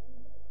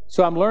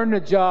 So I'm learning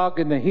to jog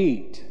in the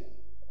heat.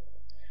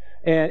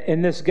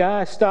 And this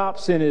guy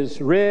stops in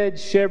his red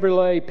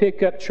Chevrolet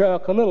pickup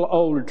truck, a little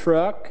older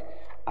truck.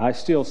 I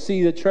still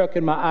see the truck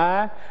in my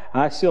eye.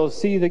 I still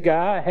see the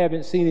guy. I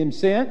haven't seen him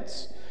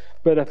since.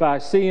 But if I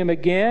see him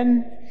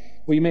again,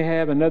 we may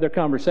have another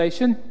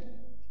conversation.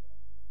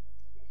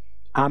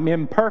 I'm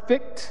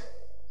imperfect.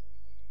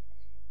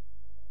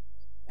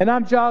 And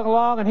I'm jogging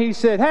along, and he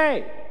said,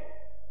 "Hey,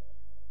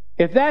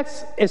 if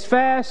that's as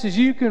fast as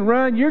you can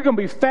run, you're going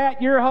to be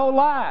fat your whole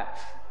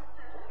life."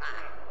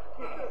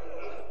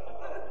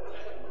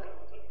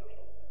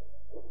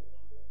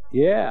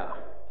 Yeah.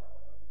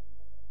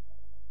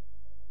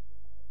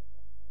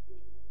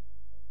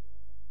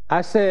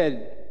 I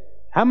said,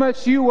 "How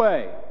much you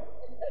weigh?"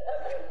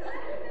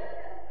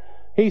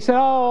 He said,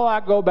 "Oh,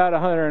 I go about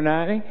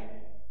 190.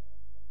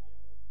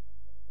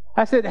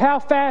 I said, "How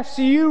fast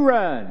do you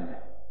run?"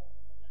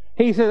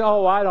 He said,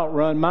 "Oh, I don't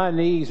run. My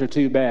knees are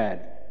too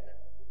bad."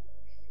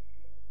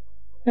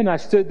 And I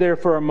stood there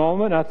for a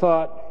moment. I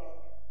thought,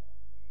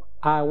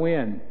 I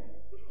win.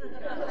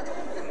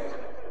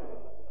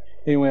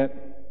 He went,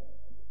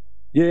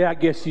 "Yeah, I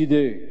guess you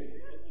do."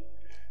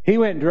 He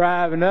went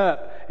driving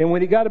up, and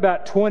when he got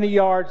about 20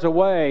 yards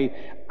away,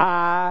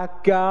 I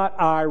got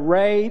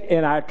irate,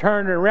 and I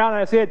turned around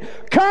and I said,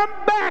 "Come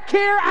back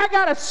here, I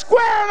got a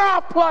squaring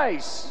off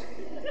place."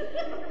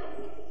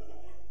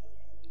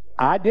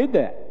 I did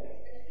that.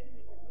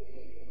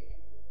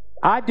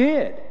 I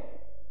did.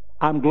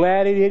 I'm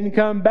glad he didn't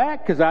come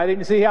back because I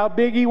didn't see how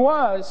big he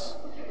was.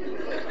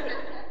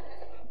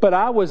 But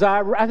I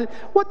said,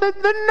 what the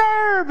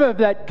nerve of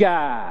that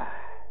guy?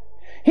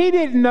 He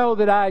didn't know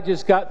that I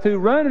just got through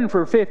running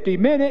for 50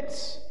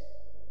 minutes.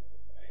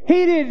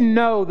 He didn't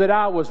know that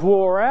I was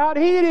wore out.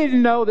 He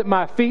didn't know that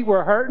my feet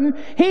were hurting.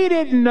 He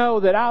didn't know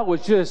that I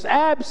was just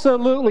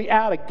absolutely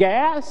out of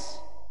gas.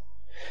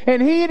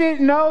 And he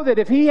didn't know that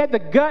if he had the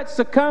guts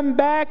to come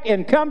back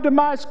and come to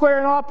my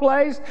squaring off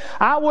place,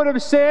 I would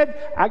have said,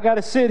 "I got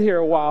to sit here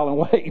a while and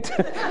wait."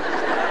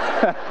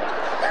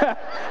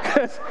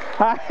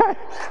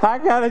 I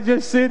got to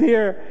just sit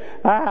here.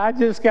 I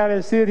just got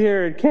to sit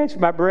here and catch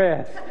my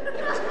breath.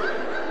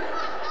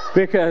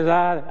 Because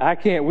I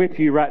can't whip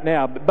you right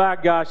now. But by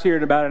gosh, here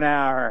in about an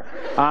hour,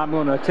 I'm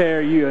going to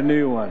tear you a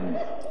new one.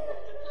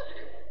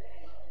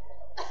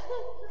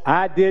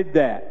 I did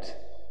that.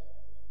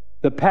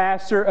 The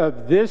pastor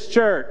of this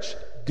church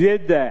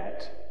did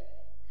that.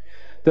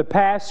 The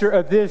pastor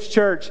of this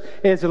church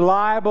is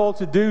liable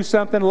to do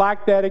something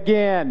like that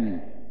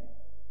again.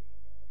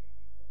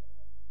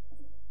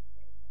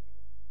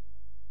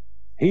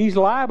 He's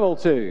liable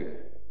to.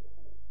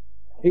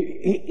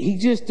 He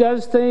just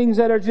does things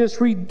that are just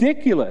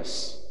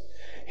ridiculous.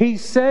 He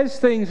says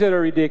things that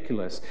are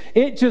ridiculous.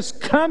 It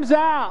just comes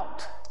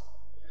out.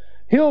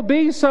 He'll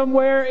be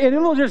somewhere and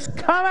it'll just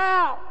come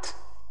out.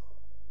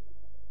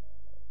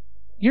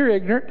 You're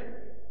ignorant.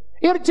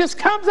 It just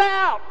comes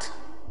out.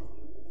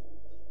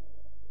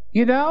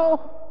 You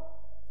know?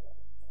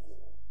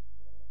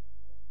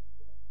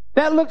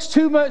 That looks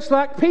too much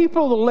like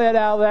people to let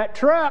out of that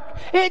truck.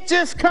 It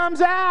just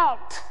comes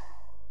out.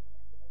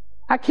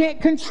 I can't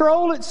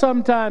control it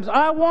sometimes.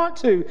 I want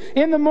to.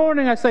 In the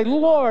morning I say,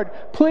 "Lord,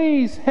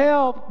 please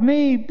help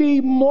me be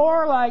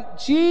more like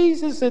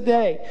Jesus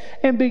today,"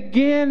 and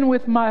begin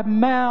with my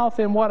mouth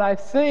and what I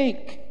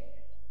think.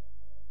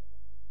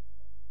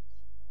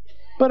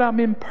 But I'm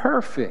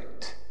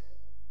imperfect.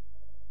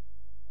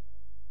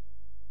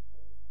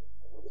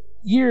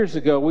 Years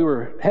ago, we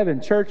were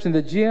having church in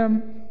the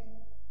gym,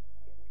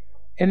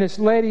 and this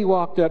lady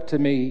walked up to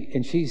me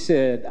and she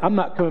said, "I'm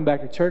not coming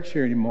back to church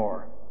here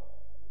anymore."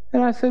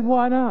 And I said,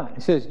 "Why not?"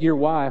 He says, "Your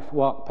wife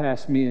walked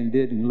past me and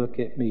didn't look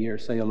at me or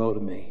say hello to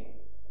me."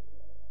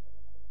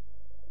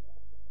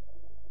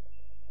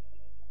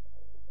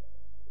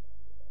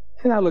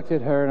 And I looked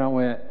at her and I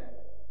went,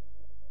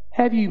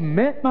 "Have you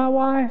met my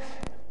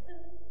wife?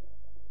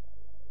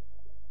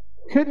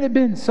 Couldn't it have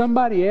been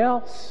somebody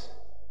else?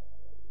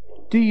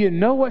 Do you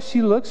know what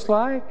she looks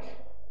like?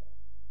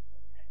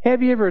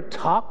 Have you ever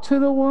talked to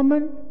the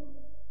woman?"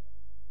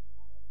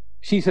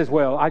 She says,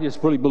 "Well, I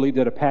just really believe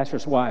that a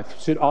pastor's wife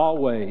should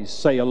always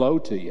say hello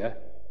to you."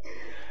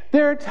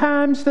 There are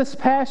times this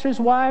pastor's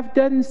wife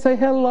doesn't say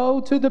hello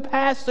to the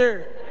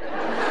pastor.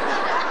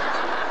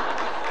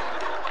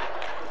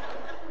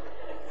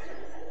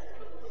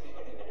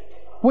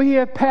 We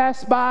have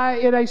passed by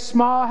in a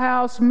small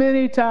house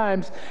many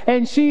times,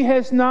 and she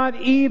has not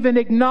even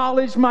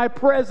acknowledged my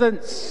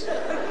presence.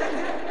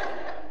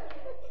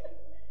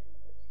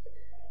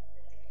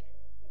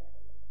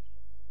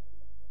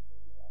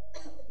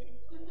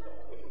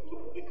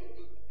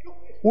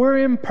 We're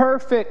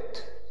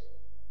imperfect.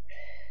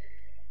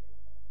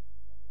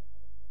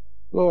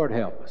 Lord,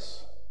 help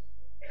us.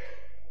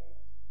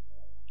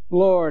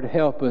 Lord,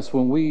 help us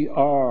when we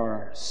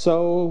are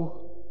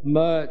so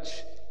much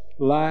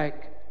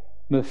like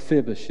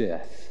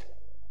Mephibosheth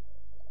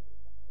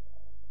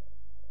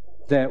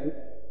that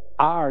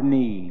our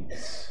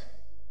needs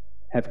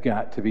have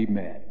got to be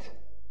met.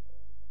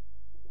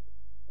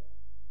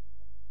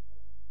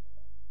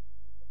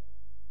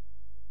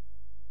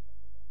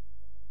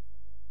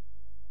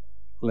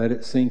 Let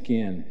it sink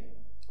in.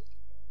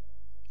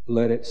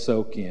 Let it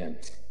soak in.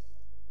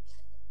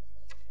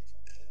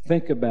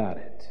 Think about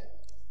it.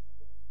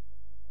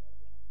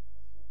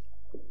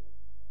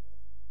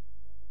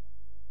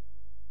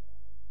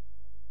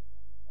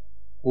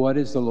 What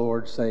is the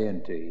Lord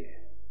saying to you?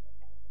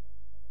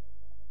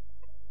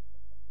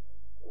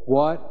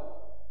 What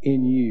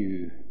in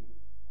you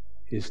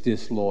is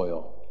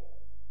disloyal?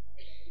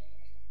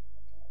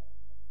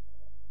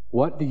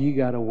 What do you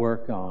got to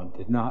work on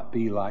to not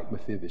be like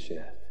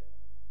Mephibosheth?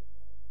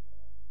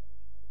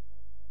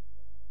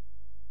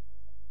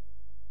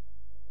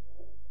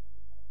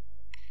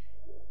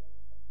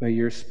 May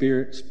your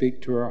Spirit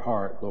speak to our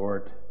heart,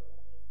 Lord.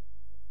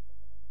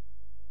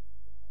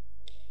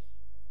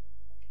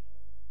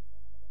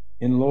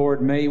 And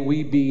Lord, may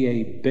we be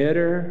a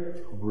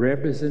better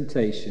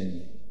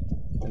representation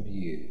of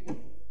you.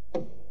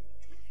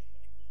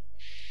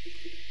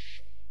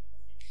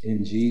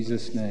 In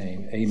Jesus'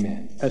 name,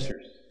 amen. Ushers.